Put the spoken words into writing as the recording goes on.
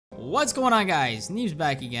What's going on, guys? Neve's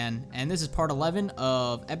back again, and this is part 11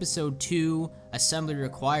 of episode 2, Assembly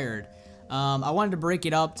Required. I wanted to break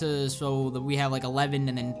it up so that we have like 11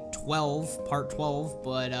 and then 12, part 12,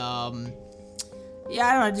 but yeah,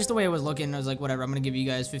 I don't know, just the way it was looking, I was like, whatever, I'm gonna give you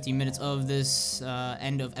guys 15 minutes of this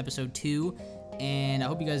end of episode 2, and I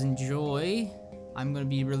hope you guys enjoy. I'm gonna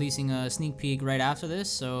be releasing a sneak peek right after this,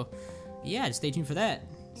 so yeah, just stay tuned for that.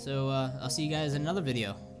 So I'll see you guys in another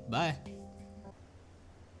video. Bye.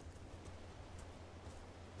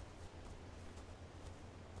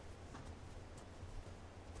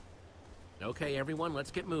 Okay, everyone, let's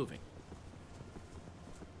get moving.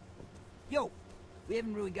 Yo, we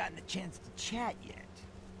haven't really gotten a chance to chat yet.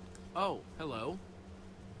 Oh, hello.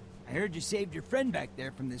 I heard you saved your friend back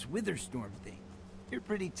there from this Witherstorm thing. You're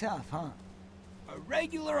pretty tough, huh? A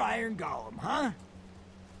regular iron golem, huh?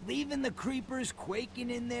 Leaving the creepers quaking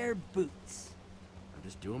in their boots. I'm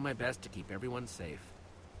just doing my best to keep everyone safe.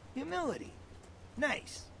 Humility.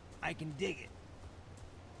 Nice. I can dig it.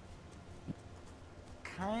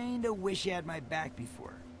 Kinda wish you had my back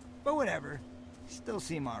before. But whatever. Still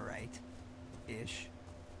seem alright. Ish.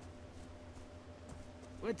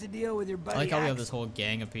 What's the deal with your buddy? I like how we have Axe? this whole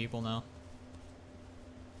gang of people now.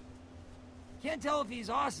 Can't tell if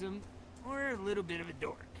he's awesome or a little bit of a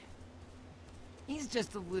dork. He's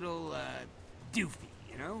just a little, doofy,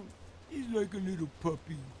 you know? He's like a little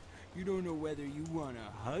puppy. You don't know whether you want to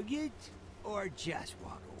hug it or just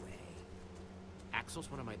walk away.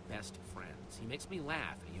 Axel's one of my best friends. He makes me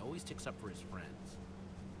laugh, and he always sticks up for his friends.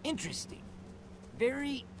 Interesting.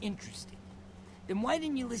 Very interesting. Then why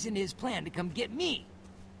didn't you listen to his plan to come get me?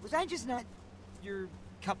 Was I just not your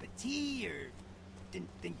cup of tea, or didn't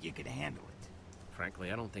think you could handle it?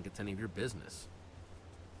 Frankly, I don't think it's any of your business.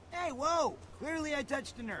 Hey, whoa! Clearly I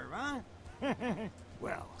touched a nerve, huh?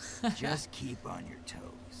 Well, just keep on your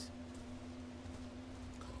toes.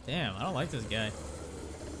 Damn, I don't like this guy.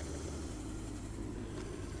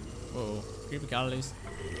 Whoa, creepy colonies.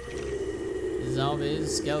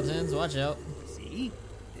 Zombies, skeletons, watch out. See?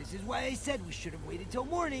 This is why I said we should have waited till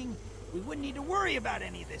morning. We wouldn't need to worry about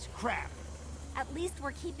any of this crap. At least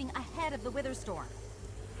we're keeping ahead of the Witherstorm.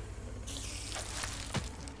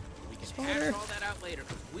 We can Spider. hash all that out later,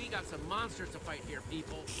 because we got some monsters to fight here,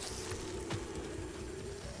 people.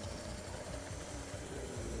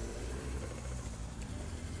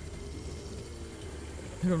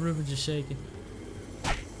 Little Ruben just shaking.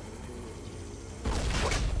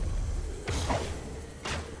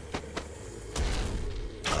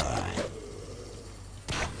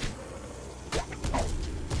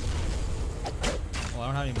 Oh, I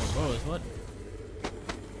don't have any more bows. What?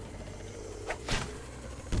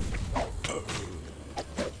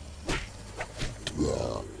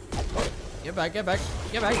 Get back, get back,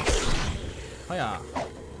 get back! Oh yeah.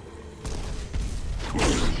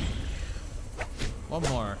 One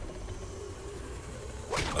more.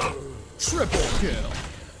 Triple kill.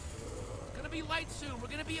 It's gonna be light soon. We're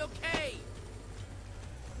gonna be okay.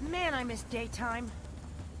 Man, I miss daytime.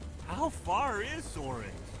 How far is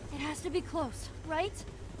Soren? It has to be close, right?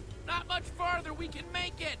 Not much farther. We can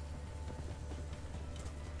make it.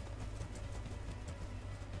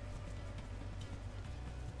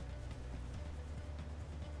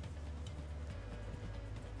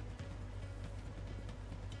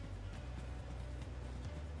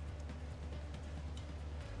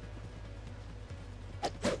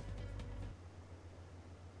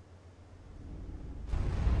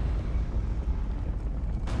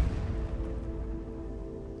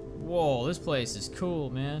 Whoa, this place is cool,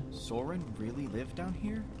 man. Soren really lived down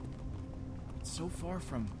here? It's so far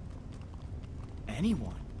from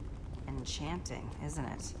anyone. Enchanting, isn't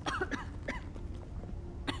it?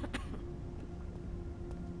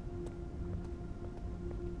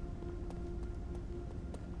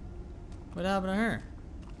 What happened to her?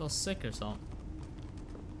 A little sick or something.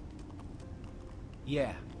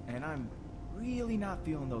 Yeah, and I'm really not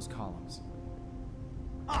feeling those columns.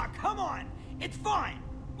 Ah, come on! It's fine!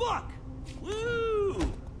 Look!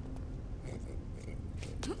 Woo!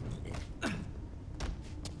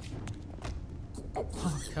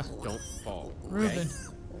 Oh god. Don't fall. Ruben.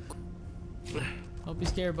 Don't be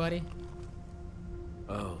scared, buddy.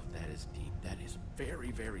 Oh, that is deep. That is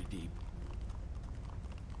very, very deep.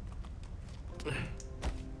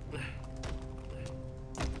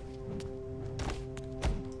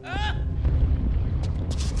 Ah!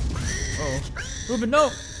 Uh-oh. Ruben, no!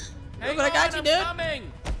 Hang Ruben, I got on, you, dude! I'm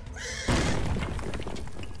coming!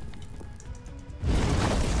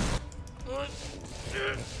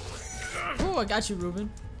 Oh, I got you,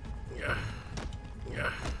 Ruben.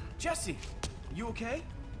 Jesse, you okay?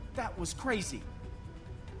 That was crazy.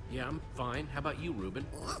 Yeah, I'm fine. How about you, Ruben?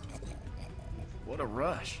 What a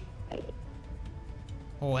rush.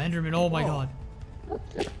 Oh, Enderman, oh my Whoa. god.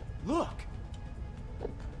 Look!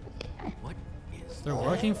 What is They're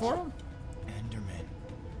working for him? Enderman.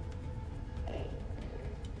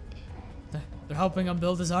 They're helping him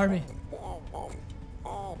build his army. What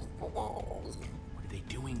are they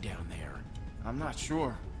doing down there? I'm not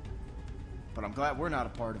sure. But I'm glad we're not a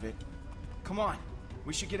part of it. Come on,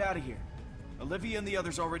 we should get out of here. Olivia and the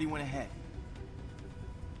others already went ahead.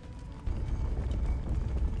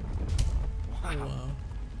 Wow. Whoa.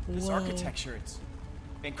 This Whoa. architecture, it's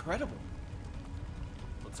incredible.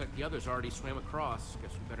 Looks like the others already swam across.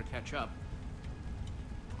 Guess we better catch up.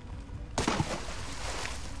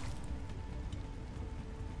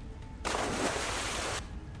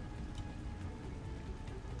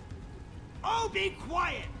 Oh, be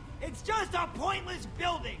quiet! It's just a pointless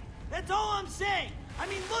building! That's all I'm saying! I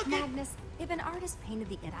mean, look at... Magnus, if an artist painted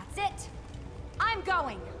the that's it! I'm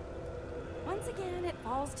going! Once again, it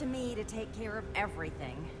falls to me to take care of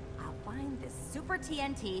everything. I'll find this super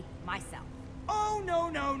TNT myself. Oh, no,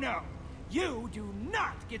 no, no! You do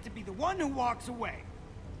not get to be the one who walks away!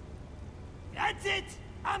 That's it!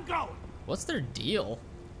 I'm going! What's their deal?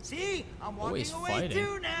 See? I'm walking Always away fighting.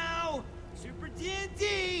 too now! Super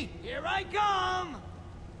TNT! Here I come!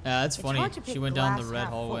 That's It's funny. hard to pick She went down the glass red half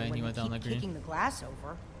full hallway and when he you went down the keep green. kicking the glass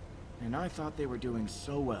over. And I thought they were doing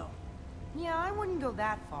so well. Yeah, I wouldn't go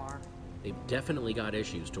that far. They've definitely got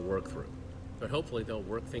issues to work through. But hopefully they'll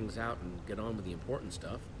work things out and get on with the important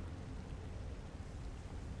stuff.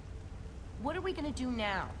 What are we gonna do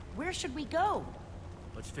now? Where should we go?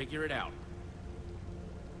 Let's figure it out.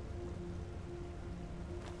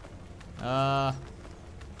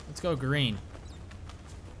 Let's go green.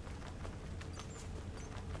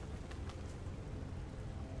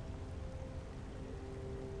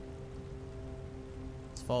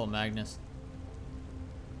 Let's follow Magnus.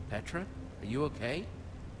 Petra, are you okay?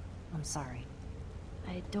 I'm sorry.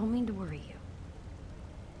 I don't mean to worry you.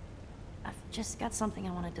 I've just got something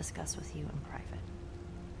I want to discuss with you in private.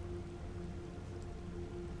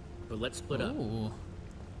 But let's split up. Ooh.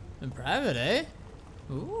 In private, eh?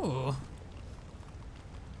 Ooh.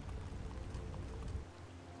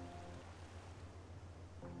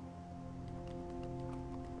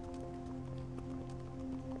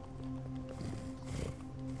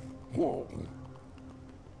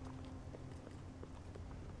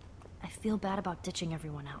 I feel bad about ditching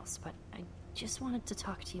everyone else, but I just wanted to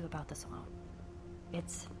talk to you about this alone.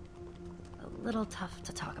 It's a little tough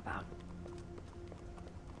to talk about.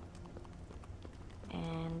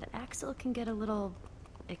 And Axel can get a little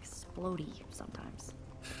explodey sometimes.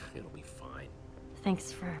 It'll be fine.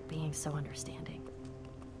 Thanks for being so understanding.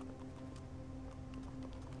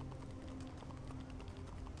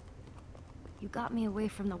 You got me away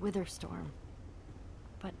from the Wither Storm,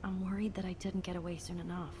 but I'm worried that I didn't get away soon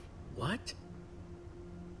enough. What?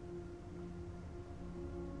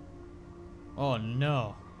 Oh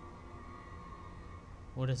no.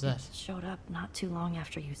 What is that? It showed up not too long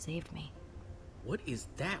after you saved me. What is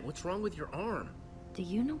that? What's wrong with your arm? Do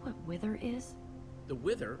you know what Wither is? The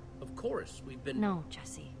wither? Of course. We've been... No,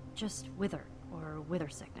 Jesse. Just Wither, or Wither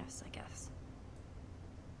sickness, I guess.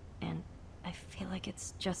 And I feel like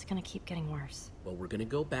it's just gonna keep getting worse. Well, we're gonna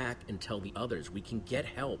go back and tell the others we can get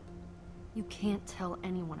help. You can't tell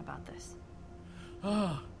anyone about this.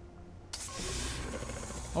 Oh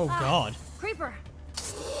god. Creeper!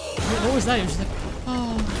 What was that? He was just like,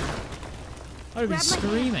 oh. I'd be Grab my hand,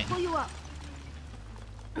 screaming. pull you up.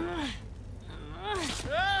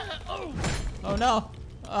 Oh no.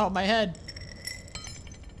 Oh, my head.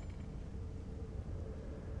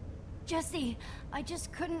 Jesse, I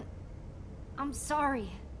just couldn't... I'm sorry.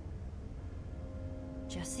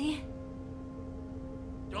 Jesse?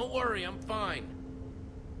 Don't worry, I'm fine.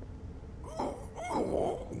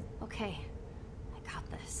 Okay, I got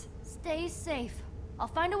this. Stay safe. I'll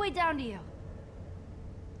find a way down to you.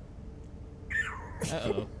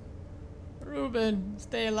 Uh-oh. Ruben,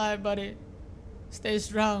 stay alive, buddy. Stay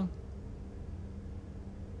strong.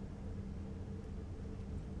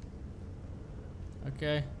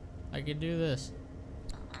 Okay, I can do this.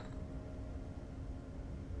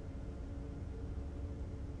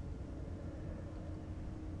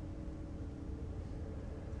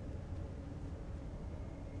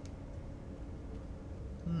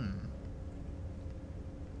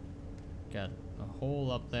 Got a hole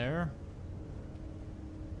up there.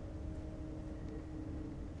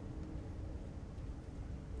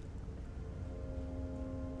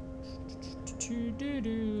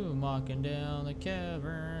 I'm walking down the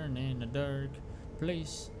cavern in a dark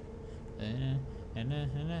place.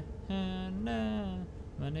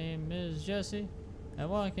 My name is Jesse. I'm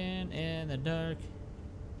walking in the dark.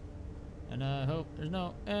 And I hope there's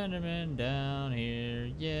no Enderman down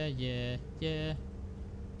here. Yeah, yeah, yeah.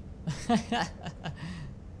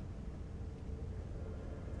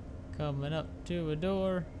 Coming up to a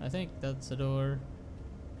door. I think that's a door.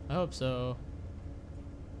 I hope so.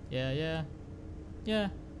 Yeah, yeah. Yeah.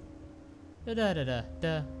 Da da da da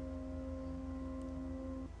da.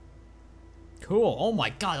 Cool. Oh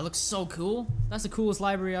my god, it looks so cool. That's the coolest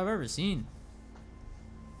library I've ever seen.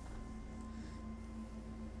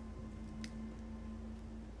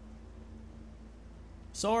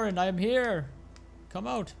 Soren, I'm here. Come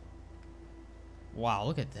out. Wow,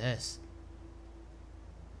 look at this.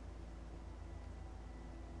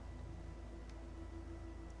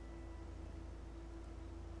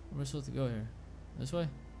 Where am I supposed to go here? This way?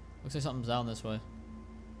 Looks like something's down this way.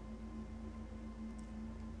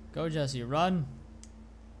 Go, Jesse, run.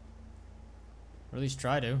 Or at least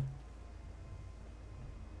try to.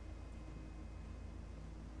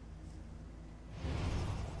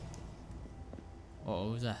 Uh-oh,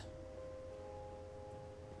 who's that?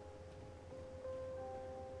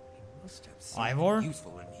 He must have Ivor? something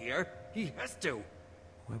useful in here. He has to.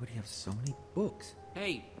 Why would he have so many books?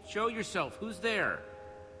 Hey, show yourself. Who's there?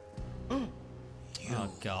 Oh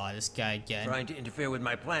god, this guy again. Trying to interfere with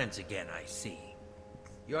my plans again, I see.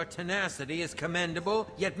 Your tenacity is commendable,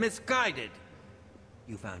 yet misguided.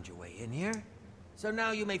 You found your way in here, so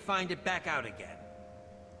now you may find it back out again.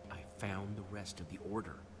 I found the rest of the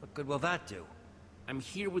Order. What good will that do? I'm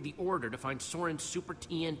here with the Order to find Soren's Super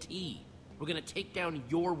TNT. We're gonna take down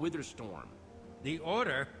your Witherstorm. The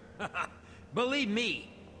Order? Believe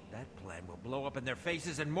me, that plan will blow up in their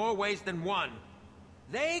faces in more ways than one.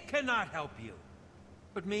 They cannot help you.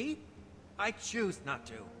 But me? I choose not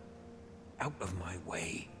to. Out of my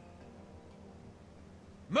way.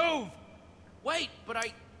 Move! Wait, but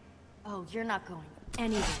I... Oh, you're not going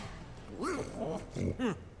anywhere.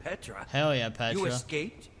 Petra. Hell yeah, Petra. You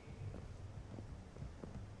escaped?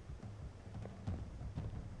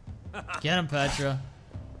 Get him, Petra.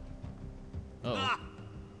 Uh-oh.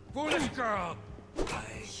 Foolish girl!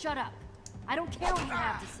 Shut up. I don't care what you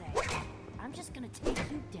have to say. I'm just gonna take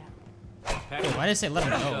you down. Hey, why did I say let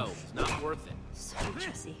him Go. go? It's not worth it. Sorry,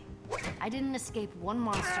 Jesse. I didn't escape one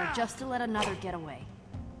monster just to let another get away.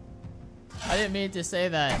 I didn't mean to say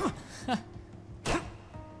that. I'm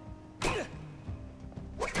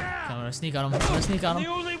gonna sneak on him. I'm gonna sneak on The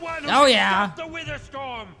him. only one who Oh, can yeah. stop the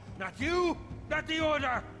Witherstorm! Not you, not the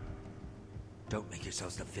Order! Don't make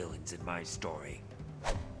yourselves the villains in my story.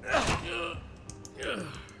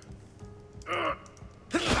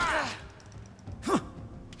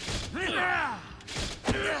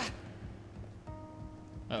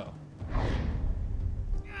 Oh.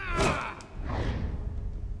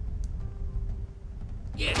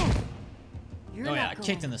 You're Oh, not yeah, going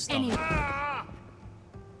kicked in the stomach. anywhere.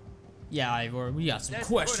 Yeah, Ivor, we got some This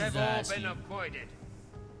questions could to have all ask been you. avoided.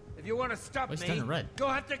 If you want to stop Oh, he's me, turning red. you'll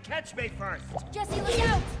have to catch me first. Jesse, look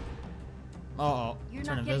out! Uh-oh, You're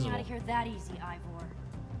turn not getting invisible. out of here that easy, Ivor.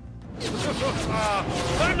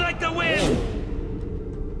 I'm like the wind.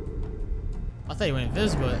 I thought he went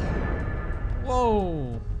invisible.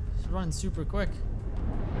 Whoa! He's running super quick.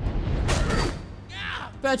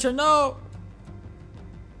 Petra, no!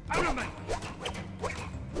 Out of my way.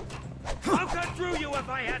 I'll cut through you if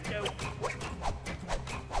I have to.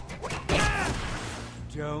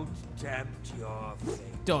 Don't tempt your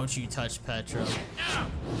fate. Don't you touch Petra.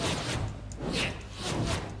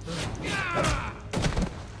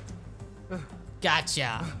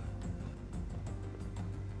 Gotcha.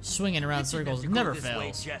 Swinging around circles never This way,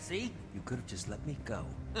 fails. Jesse. You could have just let me go.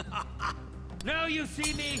 Now you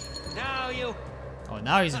see me. Now you. Oh,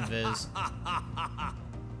 now he's invis.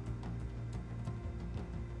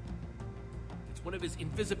 It's one of his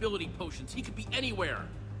invisibility potions. He could be anywhere.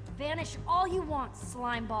 Vanish all you want,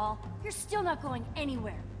 slime ball. You're still not going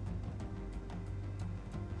anywhere.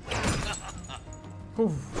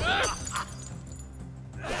 Whew.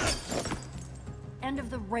 End of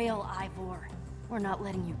the rail, Ivor. We're not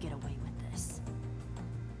letting you get away with this.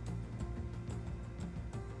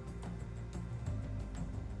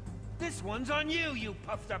 This one's on you, you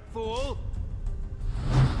puffed up fool.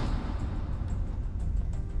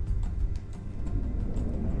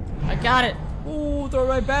 I got it. Ooh, throw it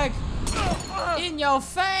right back. In your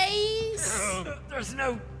face. There's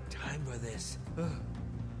no time for this.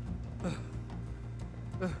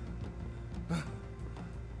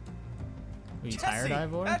 Are you tired,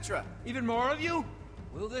 Ivor? Petra! Even more of you?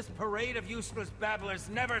 Will this parade of useless babblers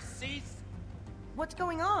never cease? What's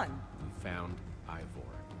going on? We found Ivor.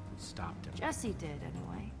 We stopped him. Jesse did,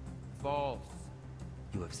 anyway. False.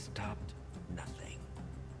 you have stopped nothing.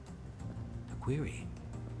 A query.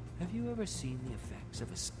 Have you ever seen the effects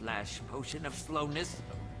of a splash potion of slowness?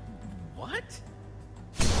 What?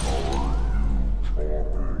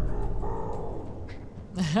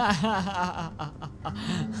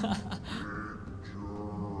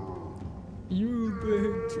 You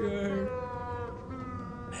big jerk.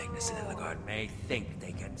 Magnus and Hildegard may think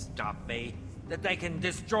they can stop me, that they can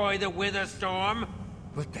destroy the Wither Storm,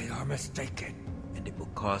 but they are mistaken, and it will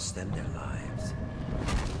cost them their lives.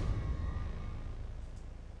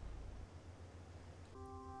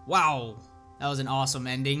 Wow, that was an awesome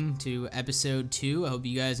ending to episode 2. I hope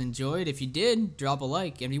you guys enjoyed. If you did, drop a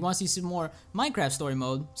like. And if you want to see some more Minecraft story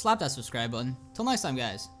mode, slap that subscribe button. Till next time,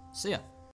 guys. See ya.